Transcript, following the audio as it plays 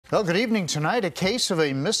Well, good evening. Tonight, a case of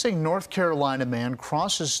a missing North Carolina man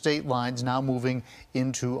crosses state lines, now moving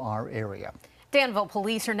into our area. Danville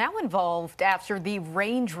police are now involved after the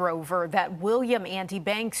Range Rover that William Andy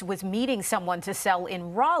Banks was meeting someone to sell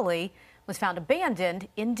in Raleigh was found abandoned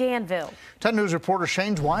in Danville. 10 News reporter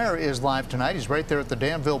Shane Dwyer is live tonight. He's right there at the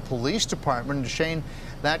Danville Police Department. And Shane,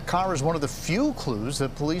 that car is one of the few clues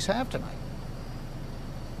that police have tonight.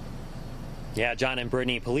 Yeah, John and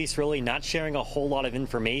Brittany, police really not sharing a whole lot of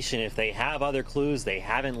information. If they have other clues, they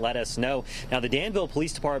haven't let us know. Now, the Danville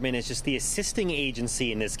Police Department is just the assisting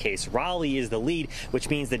agency in this case. Raleigh is the lead, which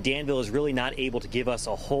means that Danville is really not able to give us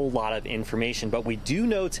a whole lot of information. But we do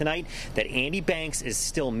know tonight that Andy Banks is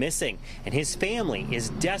still missing, and his family is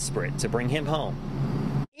desperate to bring him home.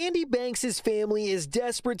 Andy Banks' family is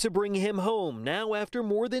desperate to bring him home now after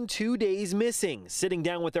more than 2 days missing. Sitting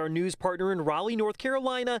down with our news partner in Raleigh, North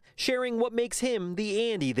Carolina, sharing what makes him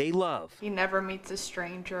the Andy they love. He never meets a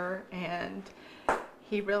stranger, and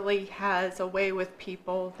he really has a way with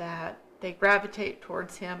people that they gravitate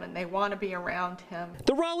towards him and they want to be around him.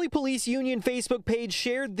 The Raleigh Police Union Facebook page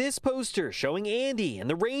shared this poster showing Andy and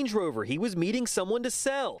the Range Rover he was meeting someone to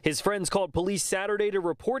sell. His friends called police Saturday to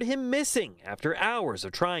report him missing after hours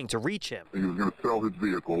of trying to reach him. He was going to sell his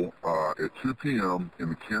vehicle at 2 p.m. in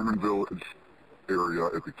the Cameron Village area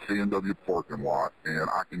at the K&W parking lot, and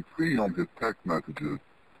I can see on his text messages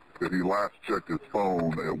that he last checked his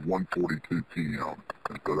phone at 1:42 p.m.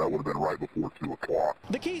 And so that would have been right before 2 o'clock.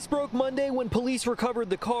 The case broke Monday when police recovered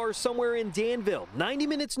the car somewhere in Danville, 90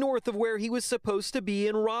 minutes north of where he was supposed to be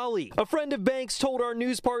in Raleigh. A friend of Banks told our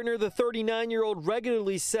news partner the 39-year-old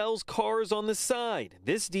regularly sells cars on the side.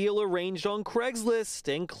 This deal arranged on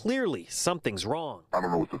Craigslist, and clearly something's wrong. I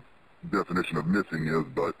don't know what the definition of missing is,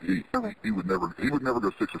 but he would never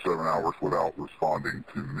go 6 or 7 hours without responding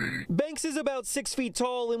to me. Banks is about 6 feet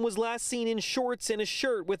tall and was last seen in shorts and a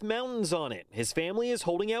shirt with mountains on it. His family is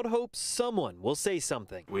holding out hope someone will say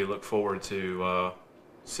something. We look forward to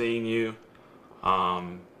seeing you.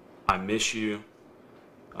 I miss you,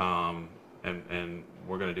 and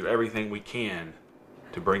we're going to do everything we can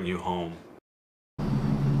to bring you home.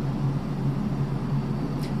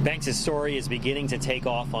 Banks' story is beginning to take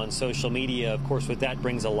off on social media. Of course, with that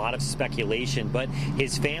brings a lot of speculation, but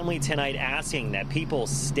his family tonight asking that people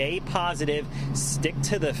stay positive, stick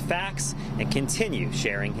to the facts, and continue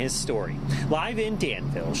sharing his story. Live in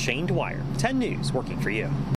Danville, Shane Dwyer, 10 News, working for you.